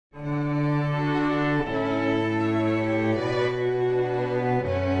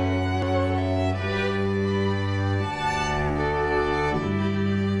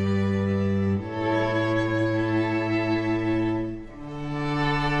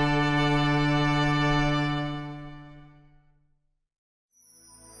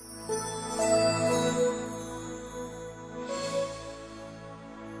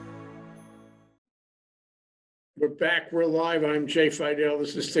back. We're live. I'm Jay Fidell.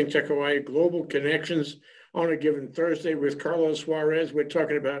 This is ThinkTech Hawaii Global Connections on a given Thursday with Carlos Juarez. We're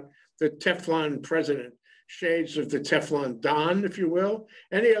talking about the Teflon president, shades of the Teflon Don, if you will.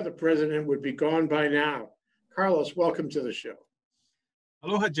 Any other president would be gone by now. Carlos, welcome to the show.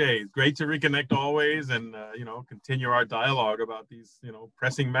 Aloha, Jay. Great to reconnect always and, continue our dialogue about these,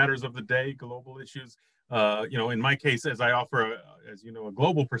 pressing matters of the day, global issues. In my case, as I offer, a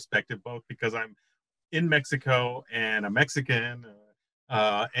global perspective, both because I'm in Mexico and a Mexican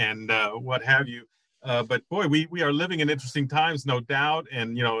and what have you. But boy, we are living in interesting times, no doubt.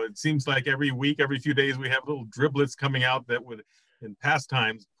 And, it seems like every week, every few days, we have little driblets coming out that would, in past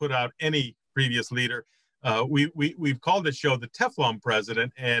times, put out any previous leader. We've called this show the Teflon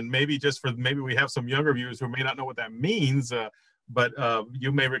president, and maybe we have some younger viewers who may not know what that means. But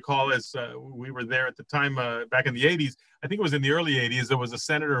you may recall, as we were there at the time back in the 80s, I think it was in the early 80s, there was a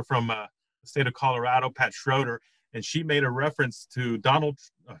senator from the state of Colorado, Pat Schroeder, and she made a reference to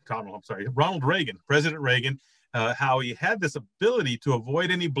Ronald Reagan, President Reagan, how he had this ability to avoid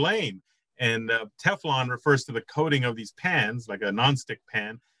any blame. And Teflon refers to the coating of these pans, like a nonstick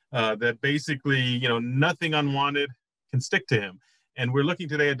pan, that basically, nothing unwanted can stick to him. And we're looking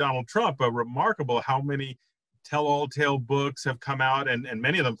today at Donald Trump, remarkable how many tell-all tale books have come out, and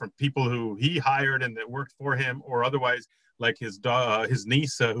many of them from people who he hired and that worked for him, or otherwise, like his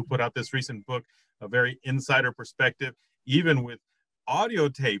niece, who put out this recent book, a very insider perspective, even with audio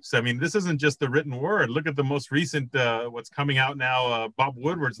tapes. I mean, this isn't just the written word. Look at the most recent, what's coming out now, Bob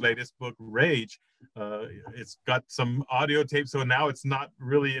Woodward's latest book, Rage. It's got some audio tapes, so now it's not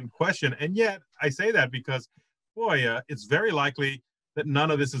really in question. And yet, I say that because, boy, it's very likely that none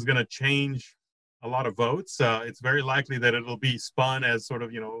of this is going to change a lot of votes. It's very likely that it'll be spun as sort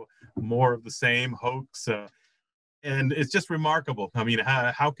of, more of the same hoax. And it's just remarkable. I mean,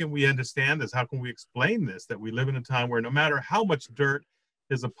 how can we understand this? How can we explain this? That we live in a time where no matter how much dirt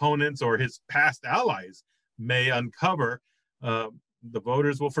his opponents or his past allies may uncover, the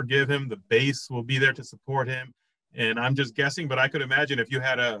voters will forgive him. The base will be there to support him. And I'm just guessing, but I could imagine if you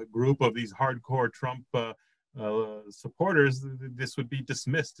had a group of these hardcore Trump supporters, this would be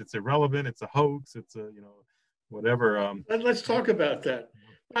dismissed. It's irrelevant. It's a hoax. It's a, whatever. Let's talk about that.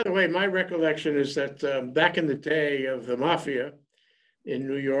 By the way, my recollection is that back in the day of the mafia in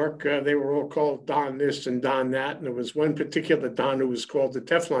New York, they were all called Don this and Don that. And there was one particular Don who was called the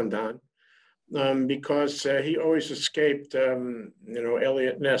Teflon Don because he always escaped,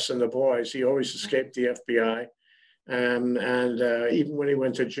 Elliot Ness and the boys. He always escaped the FBI. And even when he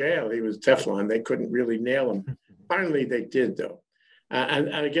went to jail, he was Teflon. They couldn't really nail him. Finally, they did, though.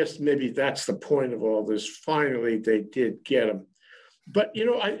 And I guess maybe that's the point of all this. Finally, they did get him. But,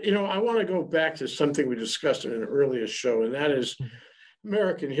 I want to go back to something we discussed in an earlier show, and that is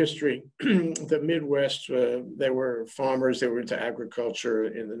American history. The Midwest, they were farmers. They were into agriculture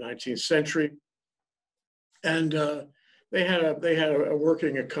in the 19th century. And they had a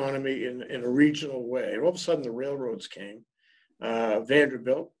working economy in a regional way. And all of a sudden, the railroads came.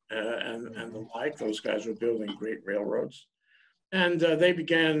 Vanderbilt and the like, those guys were building great railroads. And they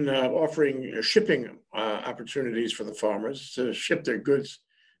began offering shipping opportunities for the farmers to ship their goods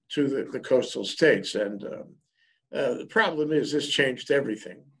to the coastal states. And the problem is this changed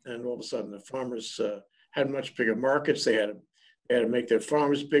everything. And all of a sudden, the farmers had much bigger markets. They had to make their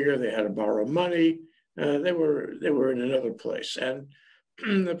farms bigger. They had to borrow money. They were in another place. And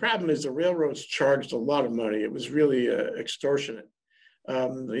the problem is the railroads charged a lot of money. It was really extortionate.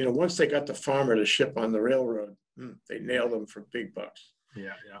 Once they got the farmer to ship on the railroad, they nailed them for big bucks.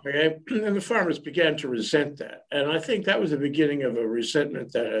 Yeah. Okay, and the farmers began to resent that, and I think that was the beginning of a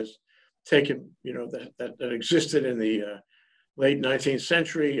resentment that has taken, that existed in the late 19th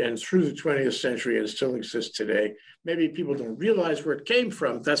century and through the 20th century, and still exists today. Maybe people don't realize where it came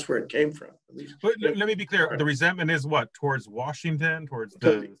from. That's where it came from. At least, but let me be clear. The resentment is what? Towards Washington, towards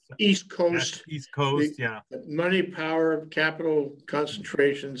the East Coast. East Coast, the money, power, capital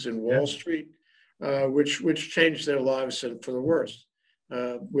concentrations in Wall Street, which changed their lives and for the worse,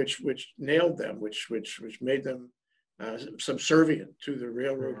 which nailed them, which made them subservient to the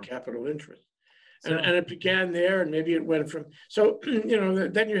railroad capital interest. And it began there, and maybe it went from, so,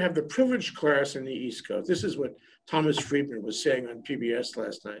 then you have the privileged class in the East Coast. This is what Thomas Friedman was saying on PBS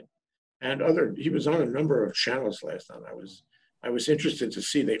last night. And he was on a number of channels last night. I was interested to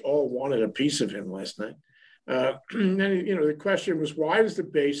see they all wanted a piece of him last night. And then, the question was, why does the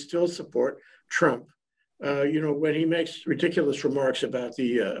base still support Trump? When he makes ridiculous remarks about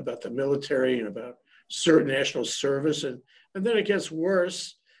the military and about certain national service. And then it gets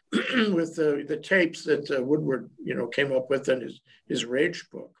worse with the tapes that Woodward, came up with in his Rage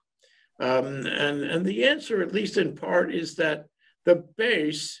book. And the answer, at least in part, is that the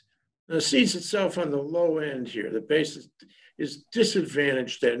base sees itself on the low end here. The base is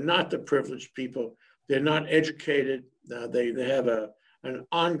disadvantaged. They're not the privileged people. They're not educated. They have an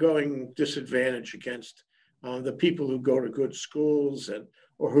ongoing disadvantage against the people who go to good schools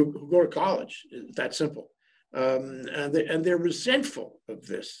or who go to college. It's that simple. And they're resentful of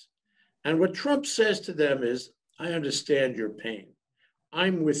this. And what Trump says to them is, I understand your pain.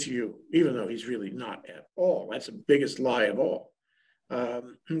 I'm with you, even though he's really not at all. That's the biggest lie of all.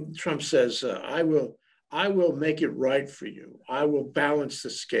 Trump says, I will make it right for you. I will balance the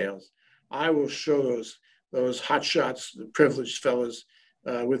scales. I will show those hotshots, the privileged fellas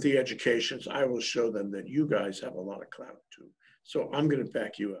with the educations. I will show them that you guys have a lot of clout too. So I'm going to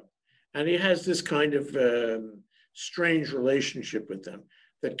back you up. And he has this kind of strange relationship with them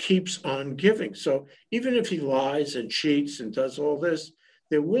that keeps on giving. So even if he lies and cheats and does all this,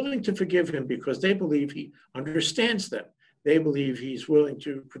 they're willing to forgive him because they believe he understands them. They believe he's willing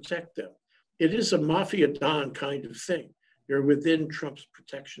to protect them. It is a mafia don kind of thing. You're within Trump's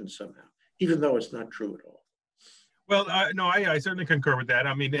protection somehow, even though it's not true at all. Well, no, I certainly concur with that.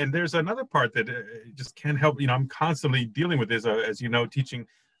 I mean, and there's another part that just can't help, I'm constantly dealing with this, as you know, teaching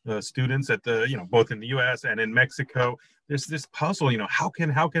students at both in the US and in Mexico. There's this puzzle, how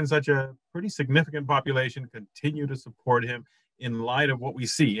can such a pretty significant population continue to support him in light of what we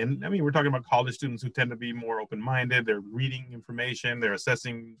see? And I mean, we're talking about college students who tend to be more open-minded. They're reading information, they're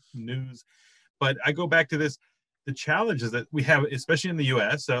assessing news. But I go back to this, the challenges that we have, especially in the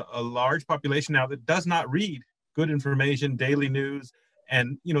US, a large population now that does not read good information, daily news.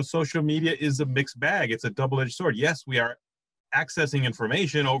 And, social media is a mixed bag. It's a double-edged sword. Yes, we are accessing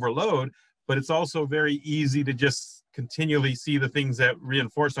information overload, but it's also very easy to just continually see the things that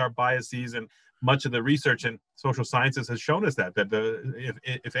reinforce our biases. And much of the research in social sciences has shown us that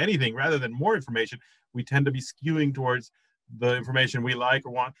if anything, rather than more information, we tend to be skewing towards the information we like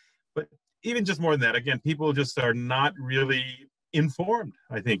or want. But even just more than that, again, people just are not really informed.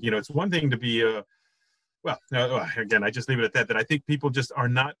 I think, it's one thing to be, again, I just leave it at that I think people just are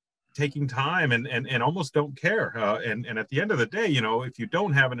not taking time and almost don't care. And at the end of the day, if you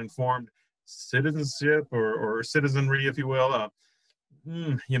don't have an informed citizenship or citizenry, if you will,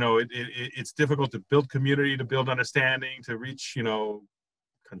 it's difficult to build community, to build understanding, to reach,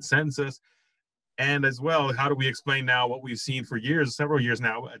 consensus. And as well, how do we explain now what we've seen for years, several years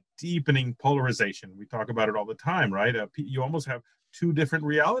now, a deepening polarization? We talk about it all the time, right? You almost have two different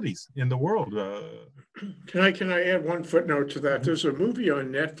realities in the world. Can I add one footnote to that? There's a movie on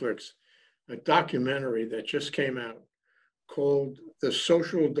Netflix, a documentary that just came out called The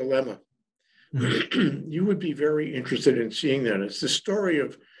Social Dilemma. Mm-hmm. You would be very interested in seeing that. It's the story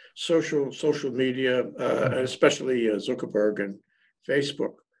of social media, especially Zuckerberg and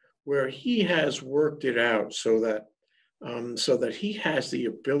Facebook, where he has worked it out so that he has the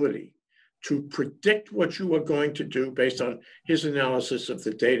ability to predict what you are going to do based on his analysis of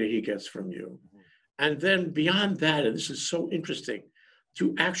the data he gets from you. And then beyond that, and this is so interesting,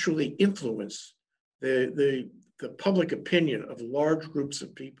 to actually influence the public opinion of large groups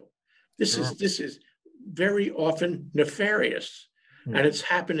of people. This is very often nefarious, and it's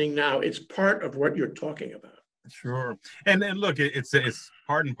happening now. It's part of what you're talking about. Sure. And look, it's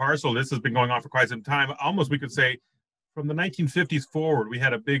part and parcel. This has been going on for quite some time. Almost we could say from the 1950s forward, we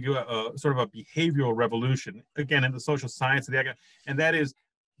had a big sort of a behavioral revolution, again, in the social science, and that is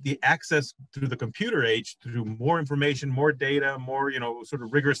the access through the computer age, through more information, more data, more, sort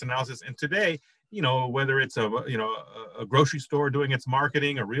of rigorous analysis. And today, whether it's a grocery store doing its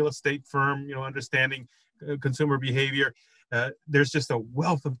marketing, a real estate firm, understanding consumer behavior, there's just a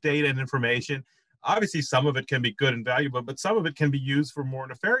wealth of data and information. Obviously, some of it can be good and valuable, but some of it can be used for more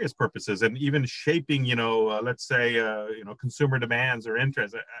nefarious purposes and even shaping, let's say, consumer demands or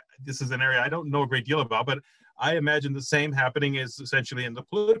interests. This is an area I don't know a great deal about, but I imagine the same happening is essentially in the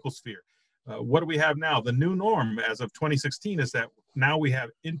political sphere. What do we have now? The new norm as of 2016 is that now we have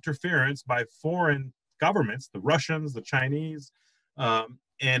interference by foreign governments, the Russians, the Chinese,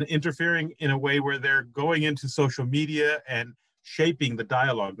 and interfering in a way where they're going into social media and shaping the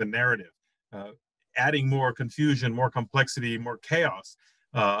dialogue, the narrative. Adding more confusion, more complexity, more chaos,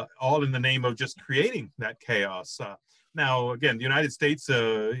 all in the name of just creating that chaos. Now, again, the United States,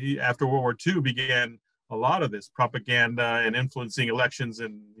 after World War II, began a lot of this propaganda and influencing elections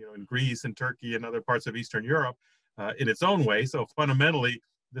in Greece and Turkey and other parts of Eastern Europe in its own way. So fundamentally,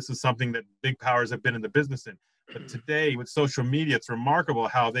 this is something that big powers have been in the business in. But today, with social media, it's remarkable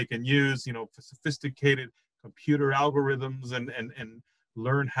how they can use, sophisticated computer algorithms and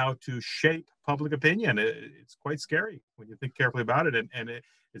learn how to shape public opinion. It's quite scary when you think carefully about it, and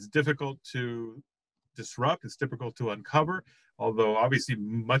it's difficult to disrupt. It's difficult to uncover, although obviously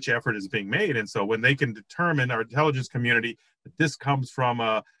much effort is being made. And so when they can determine, our intelligence community, that this comes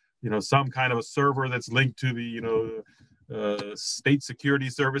from some kind of a server that's linked to the state security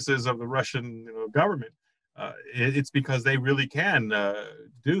services of the Russian government, it's because they really can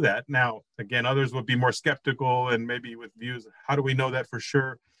do that. Now, again, others would be more skeptical and maybe with views, how do we know that for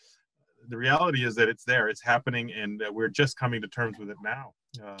sure? The reality is that it's there, it's happening, and we're just coming to terms with it now.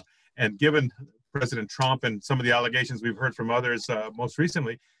 And given President Trump and some of the allegations we've heard from others most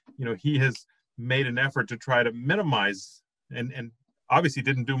recently, he has made an effort to try to minimize and obviously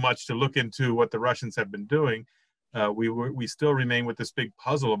didn't do much to look into what the Russians have been doing. We still remain with this big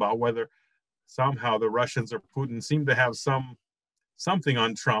puzzle about whether somehow the Russians or Putin seem to have something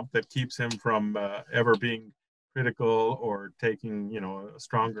on Trump that keeps him from ever being critical or taking a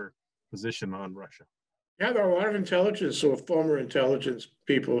stronger position on Russia. Yeah, there are a lot of intelligence or former intelligence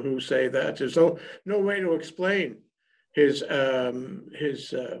people who say that there's no way to explain his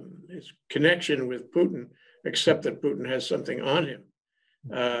connection with Putin except that Putin has something on him,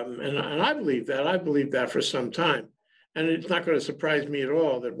 and I believe that. I believe that for some time, and it's not going to surprise me at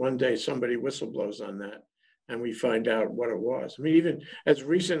all that one day somebody whistleblows on that, and we find out what it was. I mean, even as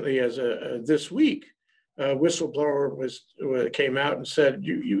recently as this week, a whistleblower came out and said,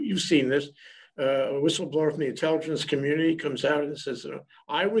 "You've seen this." A whistleblower from the intelligence community comes out and says,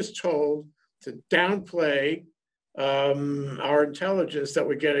 I was told to downplay our intelligence that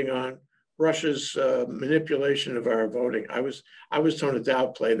we're getting on Russia's manipulation of our voting. I was told to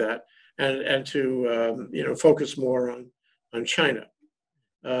downplay that and to focus more on China.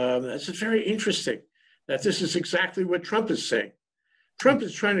 That's very interesting that this is exactly what Trump is saying. Trump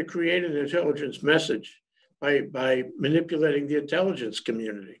is trying to create an intelligence message by manipulating the intelligence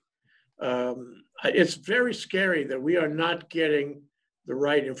community. It's very scary that we are not getting the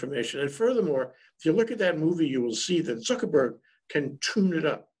right information. And furthermore, if you look at that movie, you will see that Zuckerberg can tune it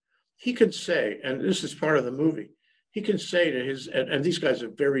up. He can say, and this is part of the movie, he can say to and these guys are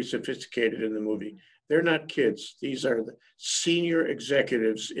very sophisticated in the movie. They're not kids. These are the senior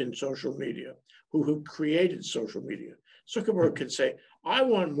executives in social media who created social media. Zuckerberg can say, I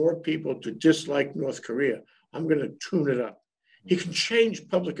want more people to dislike North Korea. I'm going to tune it up. He can change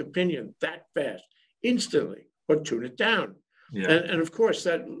public opinion that fast, instantly, or tune it down. Yeah. And of course,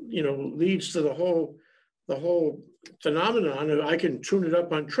 that leads to the whole phenomenon of I can tune it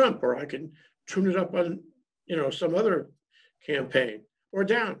up on Trump, or I can tune it up on some other campaign, or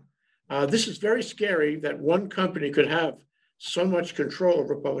down. This is very scary that one company could have so much control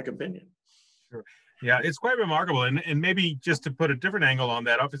over public opinion. Sure. Yeah, it's quite remarkable. And maybe just to put a different angle on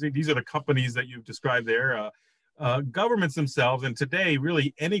that, obviously these are the companies that you've described there. Governments themselves, and today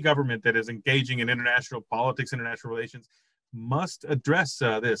really any government that is engaging in international politics, international relations, must address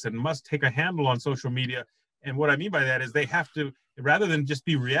this and must take a handle on social media. And what I mean by that is they have to, rather than just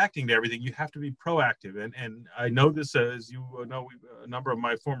be reacting to everything, you have to be proactive. And I know this, as you know, a number of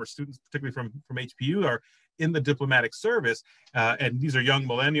my former students, particularly from HPU, are in the diplomatic service. And these are young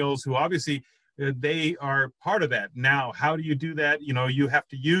millennials who obviously they are part of that. Now, how do you do that? You have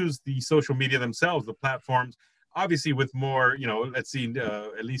to use the social media themselves, the platforms, obviously with more, let's see,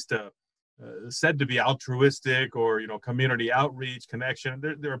 at least said to be altruistic or, community outreach, connection.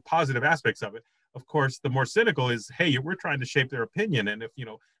 There are positive aspects of it. Of course, the more cynical is, hey, we're trying to shape their opinion. And if,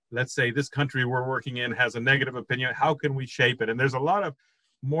 let's say this country we're working in has a negative opinion, how can we shape it? And there's a lot of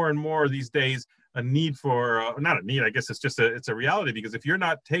more and more these days, a need for, not a need, I guess it's a reality, because if you're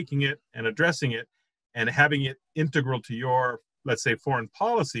not taking it and addressing it and having it integral to your, let's say, foreign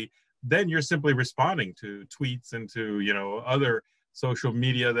policy, then you're simply responding to tweets and to, other social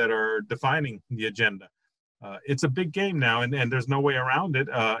media that are defining the agenda. It's a big game now, and there's no way around it.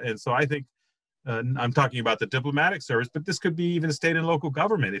 And so I think I'm talking about the diplomatic service, but this could be even state and local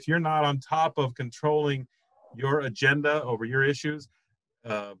government. If you're not on top of controlling your agenda over your issues,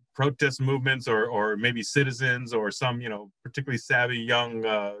 protest movements or maybe citizens or some, particularly savvy young,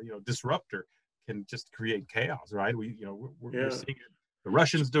 disruptor can just create chaos, right? We're seeing it. The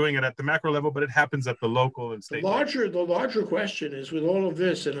Russians doing it at the macro level, but it happens at the local and state level. The larger question is, with all of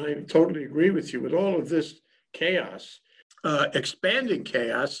this, and I totally agree with you, with all of this chaos, expanding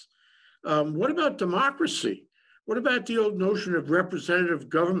chaos, what about democracy? What about the old notion of representative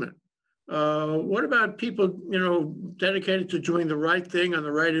government? What about people, dedicated to doing the right thing on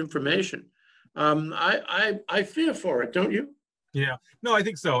the right information? I fear for it, don't you? Yeah, no, I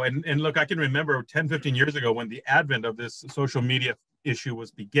think so. And look, I can remember 10, 15 years ago when the advent of this social media issue was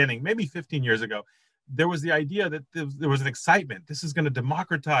beginning, maybe 15 years ago, there was the idea that there was an excitement. This is going to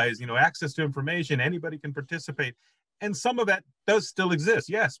democratize, access to information. Anybody can participate. And some of that does still exist.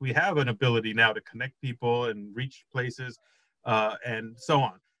 Yes, we have an ability now to connect people and reach places and so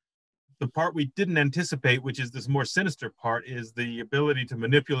on. The part we didn't anticipate, which is this more sinister part, is the ability to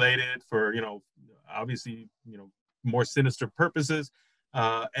manipulate it for, obviously, more sinister purposes,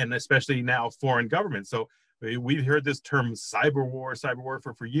 and especially now foreign governments. So we've heard this term cyber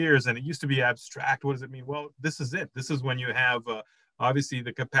warfare for years, and it used to be abstract. What does it mean? Well, this is it. This is when you have obviously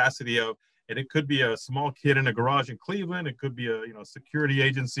the capacity of, and it could be a small kid in a garage in Cleveland. It could be a security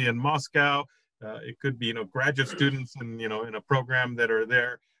agency in Moscow. It could be graduate students in in a program that are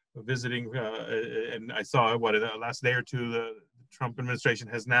there visiting. And I saw last day or two, the Trump administration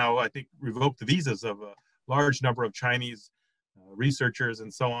has now, I think, revoked the visas of a large number of Chinese researchers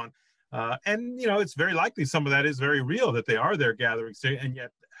and so on. And it's very likely some of that is very real, that they are there gathering. And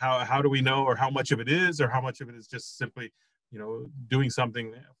yet, how do we know, or how much of it is, or how much of it is just simply doing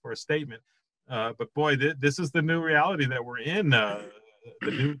something for a statement? But boy, this is the new reality that we're in. The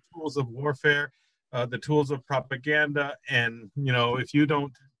new tools of warfare, the tools of propaganda, and if you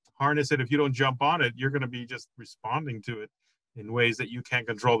don't harness it, if you don't jump on it, you're going to be just responding to it in ways that you can't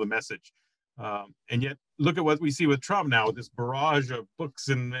control the message. And yet, look at what we see with Trump now, with this barrage of books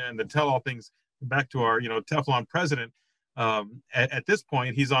and the tell-all things. Back to our Teflon president. At this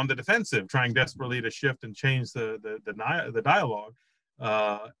point, he's on the defensive, trying desperately to shift and change the dialogue.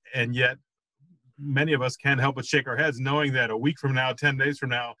 And yet, many of us can't help but shake our heads, knowing that a week from now, 10 days from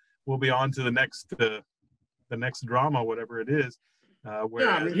now, we'll be on to the next drama, whatever it is. I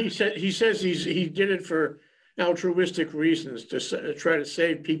mean, he says he did it for altruistic reasons, to try to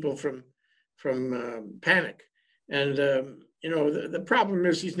save people from panic. And the problem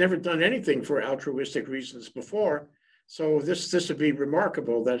is he's never done anything for altruistic reasons before. So this would be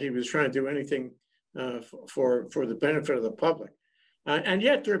remarkable that he was trying to do anything for the benefit of the public. And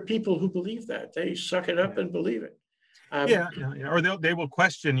yet there are people who believe that. They suck it up and believe it. Or they will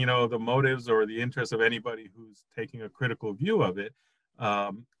question, the motives or the interests of anybody who's taking a critical view of it.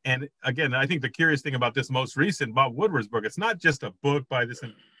 And again, I think the curious thing about this most recent Bob Woodward's book, it's not just a book by this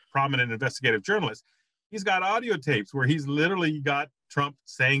prominent investigative journalist. He's got audio tapes where he's literally got Trump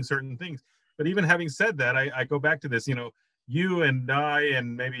saying certain things. But even having said that, I go back to this, you and I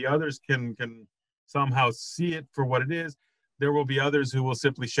and maybe others can somehow see it for what it is. There will be others who will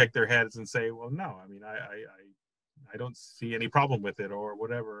simply shake their heads and say, well, no, I mean, I don't see any problem with it, or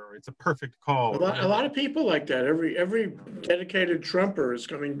whatever, or it's a perfect call. A lot of people like that. Every dedicated Trumper is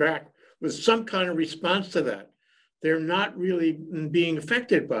coming back with some kind of response to that. They're not really being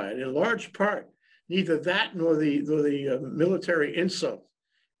affected by it, in large part. Neither that nor the military insult,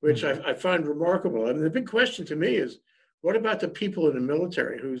 which I find remarkable. I mean, the big question to me is, what about the people in the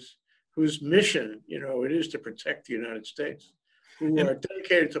military whose mission, it is to protect the United States, who are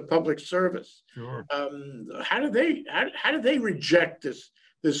dedicated to public service? Sure. How do they reject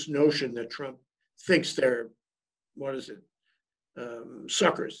this notion that Trump thinks they're,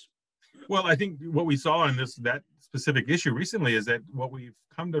 suckers? Well, I think what we saw in that specific issue recently is that what we've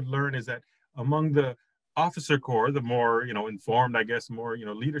come to learn is that among the officer corps, the more informed, I guess, more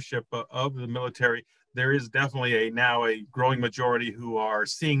leadership of the military, there is definitely now a growing majority who are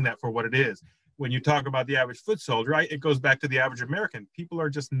seeing that for what it is. When you talk about the average foot soldier, right, it goes back to the average American. People are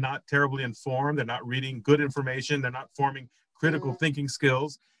just not terribly informed. They're not reading good information. They're not forming critical thinking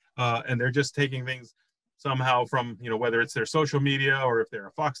skills, and they're just taking things somehow from whether it's their social media, or if they're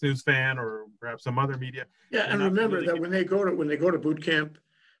a Fox News fan, or perhaps some other media. Yeah, and remember that when they go to boot camp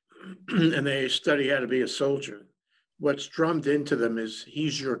and they study how to be a soldier, what's drummed into them is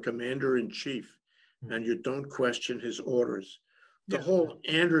he's your commander in chief, and you don't question his orders. The whole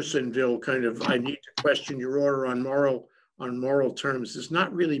Andersonville kind of, I need to question your order on moral terms, is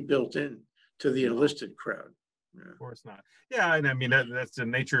not really built in to the enlisted crowd. Of course not. Yeah, and I mean that's the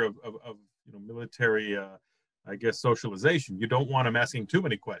nature of military, I guess, socialization. You don't want them asking too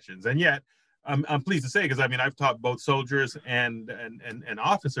many questions, and yet I'm pleased to say, because I mean I've taught both soldiers and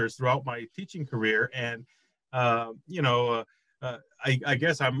officers throughout my teaching career, and I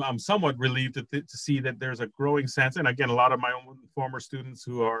guess I'm somewhat relieved to see that there's a growing sense, and again, a lot of my own former students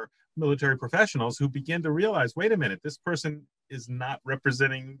who are military professionals who begin to realize, wait a minute, this person is not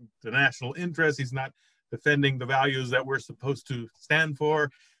representing the national interest. He's not defending the values that we're supposed to stand for.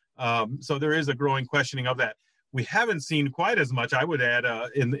 So there is a growing questioning of that. We haven't seen quite as much, I would add,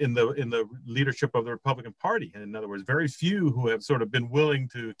 in the leadership of the Republican Party. In other words, very few who have sort of been willing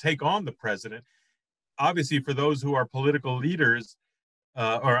to take on the president. Obviously, for those who are political leaders,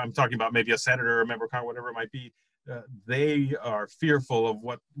 or I'm talking about maybe a senator or a member of Congress, whatever it might be, they are fearful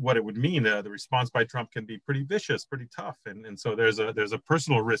of what it would mean. The response by Trump can be pretty vicious, pretty tough, and so there's a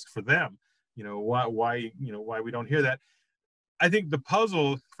personal risk for them. Why we don't hear that. I think the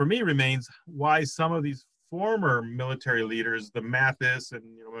puzzle for me remains why some of these former military leaders, the Mathis and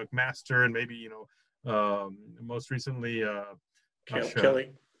McMaster, and maybe most recently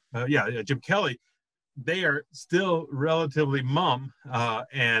Kelly. Jim Kelly, they are still relatively mum.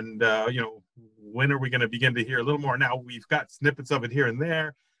 When are we going to begin to hear a little more? Now we've got snippets of it here and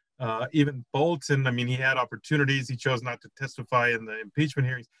there. Even Bolton, I mean, he had opportunities. He chose not to testify in the impeachment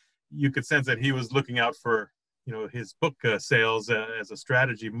hearings. You could sense that he was looking out for his book sales as a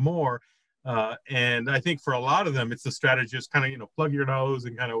strategy more. And I think for a lot of them, it's the strategy, just kind of plug your nose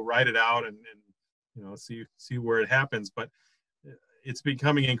and kind of write it out and see where it happens. But it's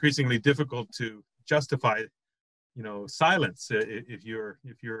becoming increasingly difficult to justify silence if you're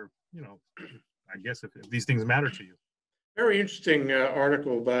I guess if these things matter to you. Very interesting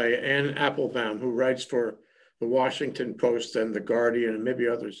article by Ann Applebaum, who writes for the Washington Post and the Guardian and maybe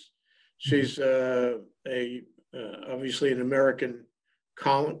others. She's obviously an American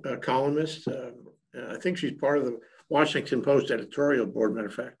columnist. I think she's part of the Washington Post editorial board, matter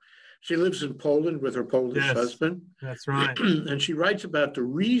of fact. She lives in Poland with her Polish husband. That's right. And she writes about the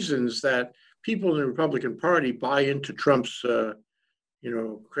reasons that people in the Republican Party buy into Trump's,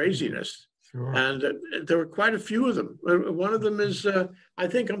 craziness. Sure. And there were quite a few of them. One of them is, I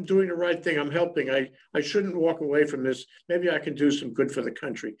think I'm doing the right thing. I'm helping. I shouldn't walk away from this. Maybe I can do some good for the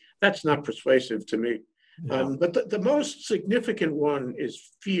country. That's not persuasive to me. Yeah. But the most significant one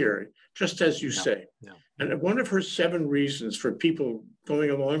is fear, just as you say. Yeah. And one of her 7 reasons for people going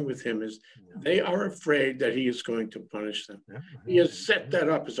along with him is they are afraid that he is going to punish them. Yeah. He has set that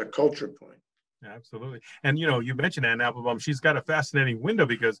up as a culture point. Absolutely. And, you mentioned Ann Applebaum. She's got a fascinating window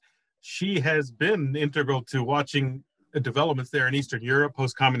because she has been integral to watching developments there in Eastern Europe,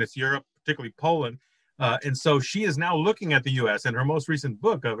 post-communist Europe, particularly Poland. And so she is now looking at the U.S. and her most recent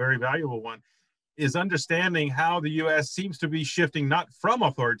book, a very valuable one, is understanding how the U.S. seems to be shifting not from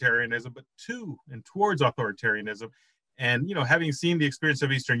authoritarianism, but to and towards authoritarianism. And, having seen the experience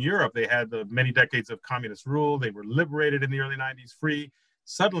of Eastern Europe, they had the many decades of communist rule. They were liberated in the early 90s, free.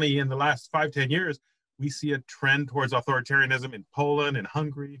 Suddenly, in the last 5-10 years, we see a trend towards authoritarianism in Poland and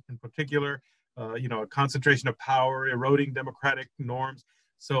Hungary in particular, a concentration of power, eroding democratic norms.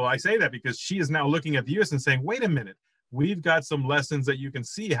 So I say that because she is now looking at the U.S. and saying, wait a minute, we've got some lessons that you can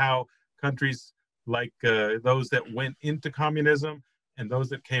see how countries like those that went into communism and those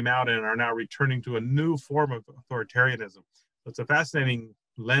that came out and are now returning to a new form of authoritarianism. So it's a fascinating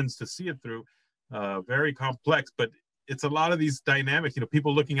lens to see it through, very complex, but it's a lot of these dynamics,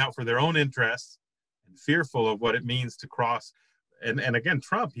 people looking out for their own interests, fearful of what it means to cross. And again,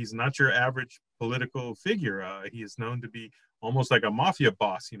 Trump, he's not your average political figure. He is known to be almost like a mafia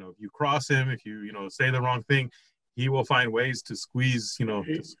boss. If you cross him, if you say the wrong thing, he will find ways to squeeze,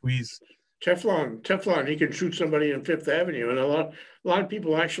 Teflon, he can shoot somebody on Fifth Avenue. And a lot of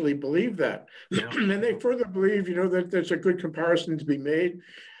people actually believe that. Yeah. And they further believe, that there's a good comparison to be made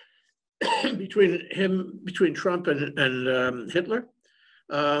between Trump and Hitler.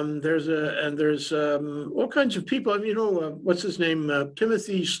 There's all kinds of people. What's his name?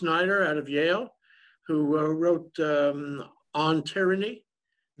 Timothy Snyder out of Yale, who wrote On Tyranny.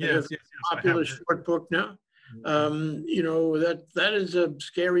 Yes, popular short book now. That is a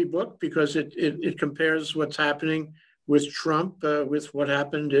scary book because it compares what's happening with Trump with what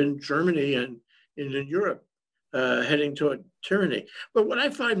happened in Germany and in Europe, heading toward tyranny. But what I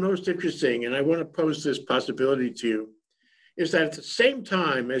find most interesting, and I want to pose this possibility to you, is that at the same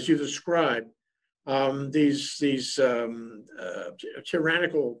time as you describe these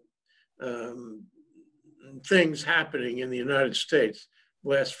tyrannical things happening in the United States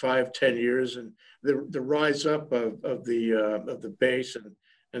last 5-10 years, and the rise up of the base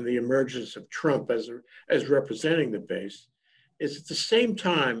and the emergence of Trump as representing the base, is at the same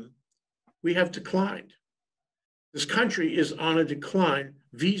time we have declined. This country is on a decline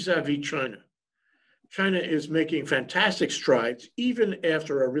vis-a-vis China. China is making fantastic strides, even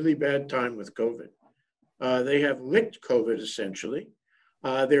after a really bad time with COVID. They have licked COVID, essentially.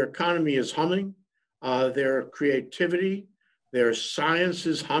 Their economy is humming. Their creativity, their science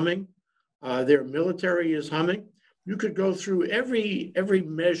is humming. Their military is humming. You could go through every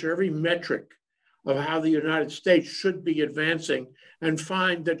measure, every metric of how the United States should be advancing and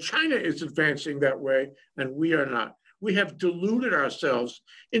find that China is advancing that way and we are not. We have deluded ourselves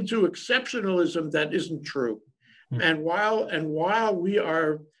into exceptionalism that isn't true. And while we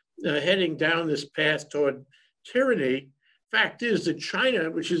are heading down this path toward tyranny, fact is that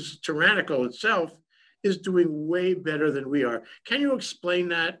China, which is tyrannical itself, is doing way better than we are. Can you explain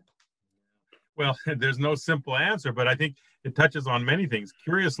that? Well, there's no simple answer, but I think it touches on many things.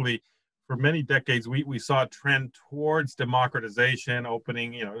 Curiously, for many decades, we saw a trend towards democratization,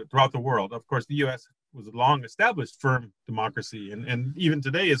 opening, throughout the world. Of course, the U.S. was a long-established, firm democracy, and even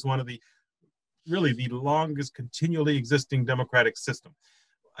today is one of the longest continually existing democratic system.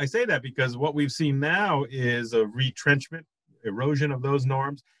 I say that because what we've seen now is a retrenchment, erosion of those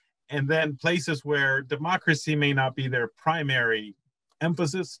norms, and then places where democracy may not be their primary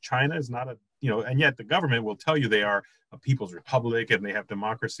emphasis. China is not and yet the government will tell you they are a people's republic and they have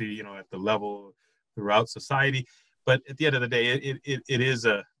democracy, at the level throughout society. But at the end of the day, it is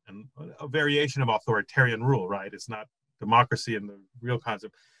a variation of authoritarian rule, right? It's not democracy in the real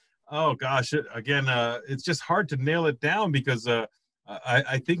concept. Oh gosh, again, it's just hard to nail it down because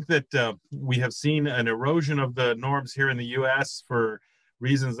I think that we have seen an erosion of the norms here in the U.S. for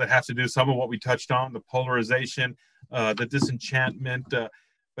reasons that have to do some of what we touched on, the polarization, the disenchantment.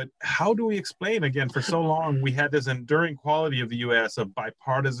 But how do we explain, again, for so long, we had this enduring quality of the U.S. of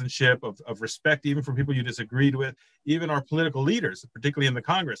bipartisanship, of respect, even for people you disagreed with, even our political leaders, particularly in the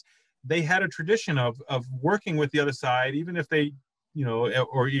Congress. They had a tradition of working with the other side, even if they,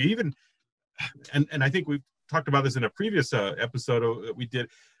 or even, and I think we've talked about this in a previous episode that we did.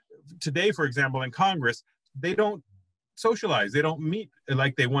 Today, for example, in Congress, they don't socialize. They don't meet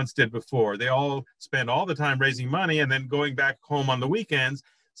like they once did before. They all spend all the time raising money and then going back home on the weekends,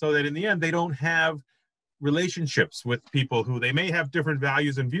 so that in the end, they don't have relationships with people who they may have different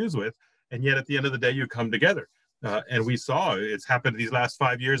values and views with, and yet at the end of the day, you come together. And we saw it's happened these last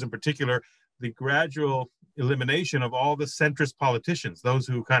 5 years in particular, the gradual elimination of all the centrist politicians, those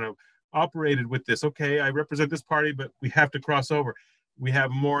who kind of operated with this, okay, I represent this party, but we have to cross over. We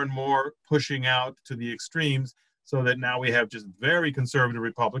have more and more pushing out to the extremes, so that now we have just very conservative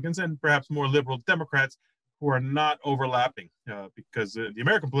Republicans and perhaps more liberal Democrats who are not overlapping, because the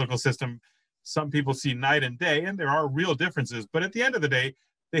American political system, some people see night and day, and there are real differences. But at the end of the day,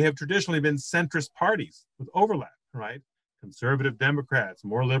 they have traditionally been centrist parties with overlap, right? Conservative Democrats,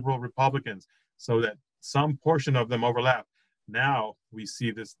 more liberal Republicans, so that some portion of them overlap. Now we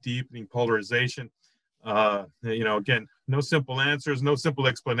see this deepening polarization. Again, no simple answers, no simple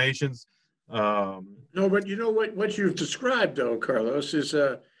explanations. No, but you know what you've described, though, Carlos, is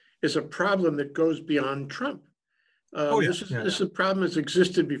a problem that goes beyond Trump. This is a problem that's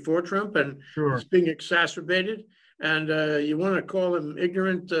existed before Trump, and it's being exacerbated. And you want to call him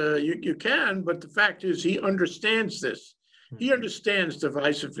ignorant, you can, but the fact is he understands this. He understands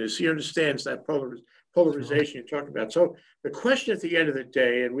divisiveness. He understands that polarization you talk about. So the question at the end of the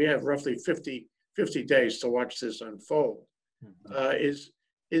day, and we have roughly 50 days to watch this unfold, is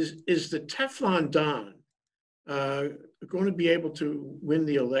the Teflon Don going to be able to win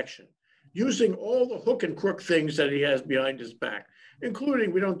the election using all the hook and crook things that he has behind his back,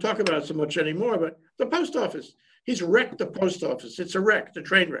 including, we don't talk about it so much anymore, but the post office. He's wrecked the post office. It's a wreck, the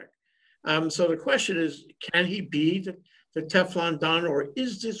train wreck. So the question is, can he be the Teflon Don, or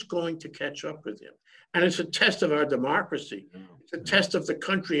is this going to catch up with him? And it's a test of our democracy. It's a test of the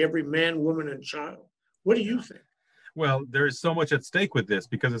country, every man, woman, and child. What do you think? Well, there is so much at stake with this,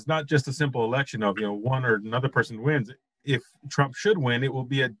 because it's not just a simple election of, one or another person wins. If Trump should win, it will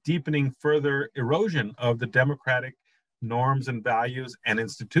be a deepening further erosion of the democratic norms and values and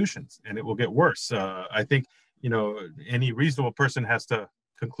institutions, and it will get worse. I think, any reasonable person has to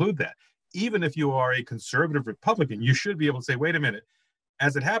conclude that. Even if you are a conservative Republican, you should be able to say, wait a minute,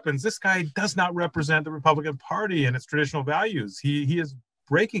 as it happens, this guy does not represent the Republican Party and its traditional values. He is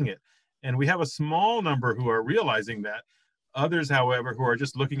breaking it. And we have a small number who are realizing that. Others, however, who are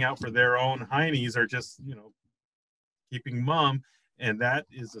just looking out for their own heinies are just, keeping mum. And that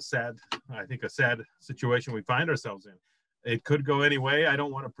is a sad situation we find ourselves in. It could go any way. I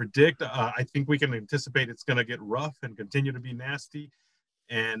don't want to predict. I think we can anticipate it's going to get rough and continue to be nasty.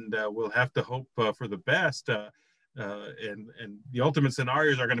 And we'll have to hope for the best. And the ultimate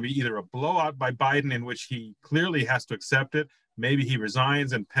scenarios are going to be either a blowout by Biden, in which he clearly has to accept it. Maybe he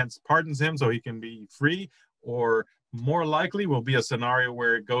resigns and Pence pardons him so he can be free, or more likely will be a scenario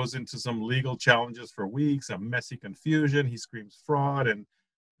where it goes into some legal challenges for weeks, a messy confusion. He screams fraud, and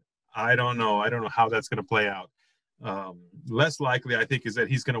I don't know how that's going to play out. Less likely, I think, is that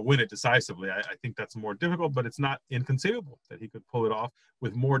he's going to win it decisively. I think that's more difficult, but it's not inconceivable that he could pull it off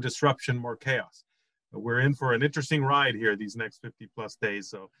with more disruption, more chaos. We're in for an interesting ride here these next 50 plus days.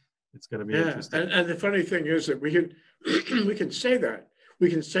 So it's going to be interesting. And the funny thing is that we can say that. We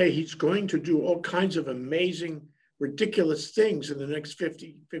can say he's going to do all kinds of amazing, ridiculous things in the next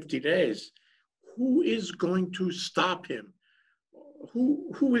 50 days. Who is going to stop him?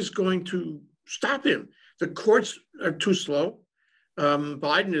 Who is going to stop him. The courts are too slow.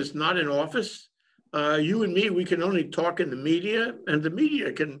 Biden is not in office. You and me, we can only talk in the media, and the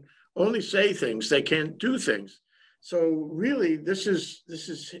media can only say things. They can't do things. So really, this is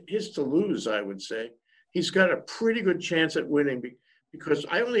his to lose, I would say. He's got a pretty good chance at winning because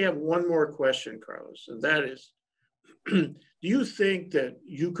I only have one more question, Carlos, and that is, do you think that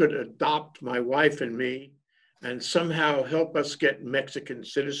you could adopt my wife and me and somehow help us get Mexican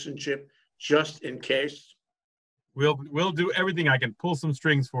citizenship just in case? We'll do everything. I can pull some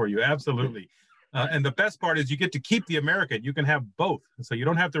strings for you. Absolutely. And the best part is you get to keep the American. You can have both. So you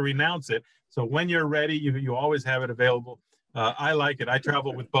don't have to renounce it. So when you're ready, you always have it available. I like it. I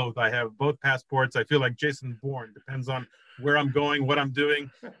travel with both. I have both passports. I feel like Jason Bourne. Depends on where I'm going, what I'm doing.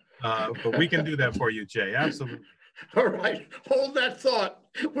 But we can do that for you, Jay. Absolutely. All right. Hold that thought.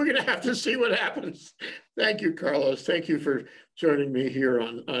 We're going to have to see what happens. Thank you, Carlos. Thank you for joining me here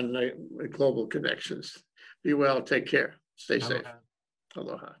on Global Connections. Be well. Take care. Stay safe.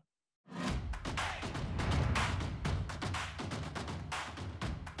 Aloha. Aloha.